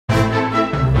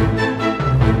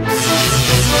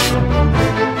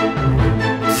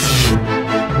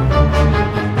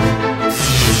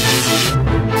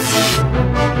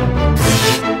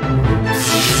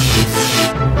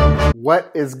What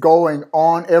is going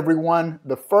on, everyone?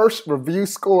 The first review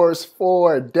scores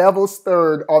for Devil's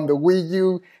Third on the Wii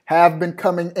U have been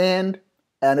coming in,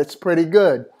 and it's pretty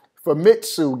good.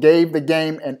 Famitsu gave the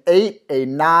game an 8, a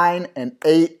 9, an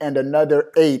 8, and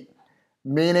another 8,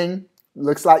 meaning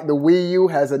looks like the Wii U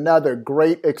has another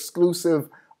great exclusive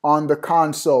on the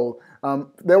console.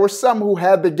 There were some who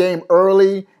had the game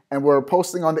early and were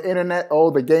posting on the internet,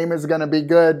 oh, the game is going to be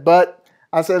good, but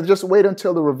I said, just wait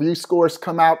until the review scores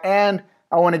come out, and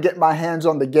I want to get my hands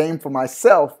on the game for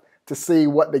myself to see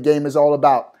what the game is all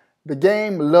about. The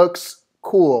game looks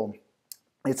cool.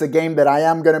 It's a game that I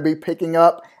am going to be picking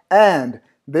up, and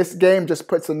this game just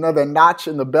puts another notch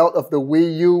in the belt of the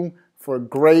Wii U for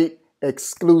great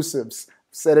exclusives.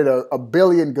 I've said it a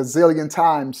billion gazillion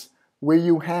times. Wii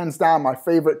U, hands down, my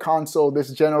favorite console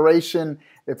this generation.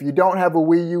 If you don't have a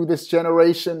Wii U this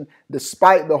generation,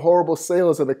 despite the horrible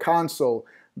sales of the console,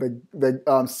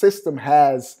 the system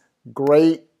has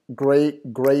great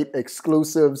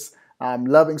exclusives. I'm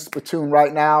loving Splatoon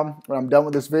right now. When I'm done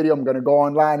with this video, I'm going to go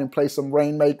online and play some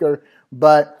Rainmaker.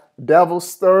 But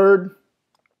Devil's Third,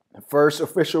 the first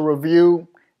official review,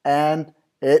 and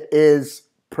it is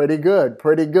pretty good.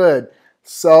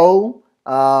 So,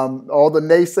 all the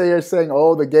naysayers saying,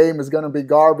 oh, the game is going to be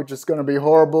garbage, it's going to be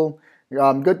horrible.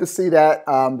 Good to see that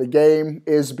the game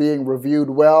is being reviewed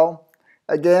well.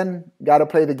 Again, got to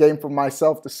play the game for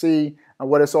myself to see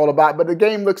what it's all about. But the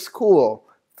game looks cool.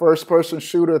 First-person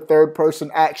shooter,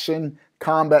 third-person action,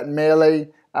 combat melee.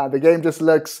 The game just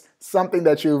looks something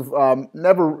that you've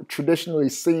never traditionally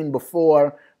seen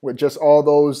before, with just all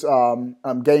those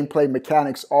gameplay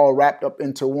mechanics all wrapped up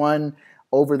into one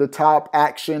over-the-top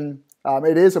action.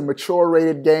 It is a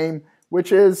mature-rated game,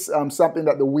 which is something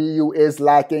that the Wii U is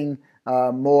lacking.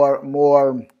 More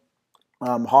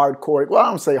hardcore. Well, I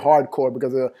don't say hardcore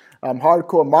because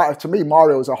hardcore. To me,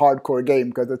 Mario is a hardcore game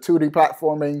because the 2D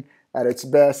platforming at its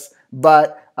best.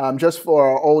 But just for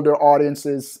our older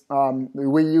audiences, the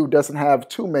Wii U doesn't have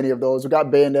too many of those. We got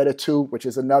Bayonetta 2, which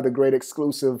is another great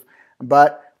exclusive.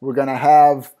 But we're gonna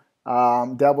have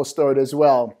Devil's Third as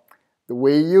well. The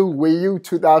Wii U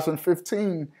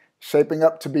 2015, shaping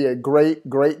up to be a great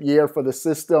year for the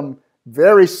system.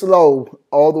 Very slow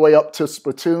all the way up to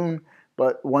Splatoon,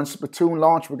 but once Splatoon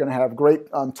launch, we're going to have great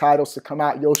titles to come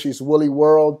out. Yoshi's Woolly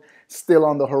World still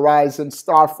on the horizon.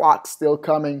 Star Fox still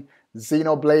coming.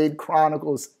 Xenoblade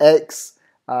Chronicles X.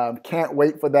 Can't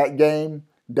wait for that game.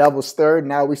 Devil's Third.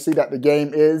 Now we see that the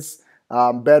game is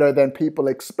better than people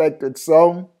expected.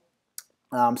 So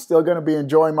I'm still going to be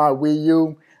enjoying my Wii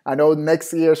U. I know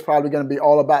next year is probably going to be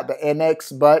all about the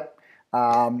NX, but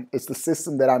it's the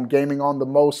system that I'm gaming on the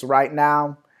most right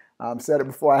now. Said it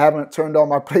before, I haven't turned on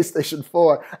my PlayStation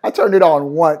 4. I turned it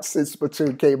on once since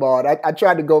Splatoon came on. I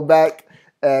tried to go back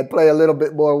and play a little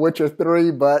bit more Witcher 3,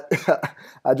 but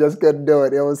I just couldn't do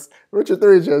it. Witcher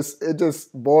 3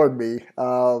 just bored me.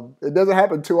 It doesn't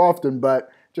happen too often,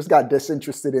 but just got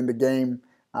disinterested in the game.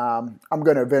 I'm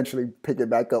going to eventually pick it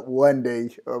back up one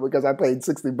day because I paid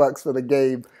 $60 for the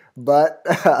game. But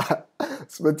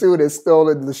Splatoon has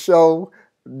stolen the show.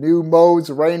 New modes.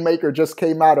 Rainmaker just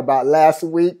came out about last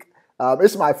week.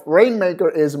 Rainmaker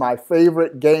is my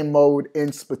favorite game mode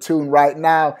in Splatoon right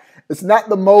now. It's not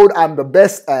the mode I'm the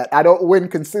best at. I don't win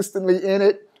consistently in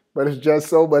it, but it's just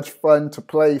so much fun to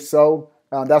play. So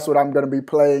that's what I'm going to be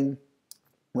playing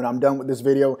when I'm done with this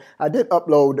video. I did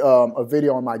upload a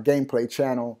video on my gameplay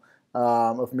channel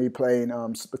of me playing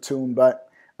Splatoon, but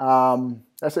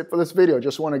that's it for this video.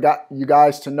 Just want to get you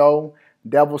guys to know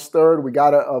Devil's Third. We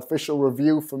got an official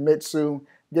review from Famitsu.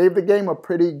 Gave the game a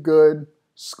pretty good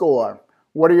score.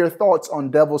 What are your thoughts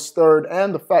on Devil's Third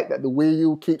and the fact that the Wii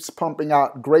U keeps pumping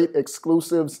out great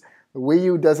exclusives? The Wii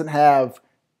U doesn't have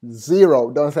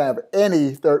any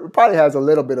it probably has a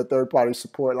little bit of third-party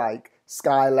support like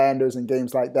Skylanders and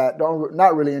games like that.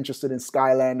 Not really interested in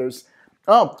Skylanders.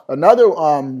 Oh, another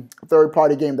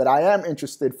third-party game that I am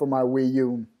interested for my Wii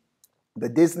U, the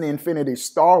Disney Infinity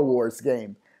Star Wars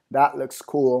game. That looks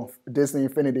cool. Disney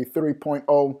Infinity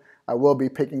 3.0. I will be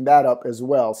picking that up as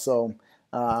well. So,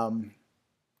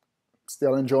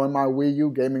 still enjoying my Wii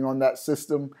U, gaming on that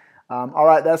system. All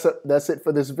right, that's it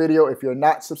for this video. If you're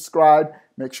not subscribed,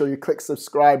 make sure you click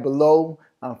subscribe below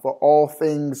for all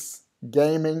things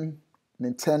gaming,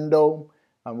 Nintendo,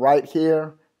 right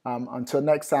here. Until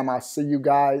next time, I'll see you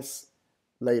guys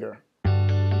later.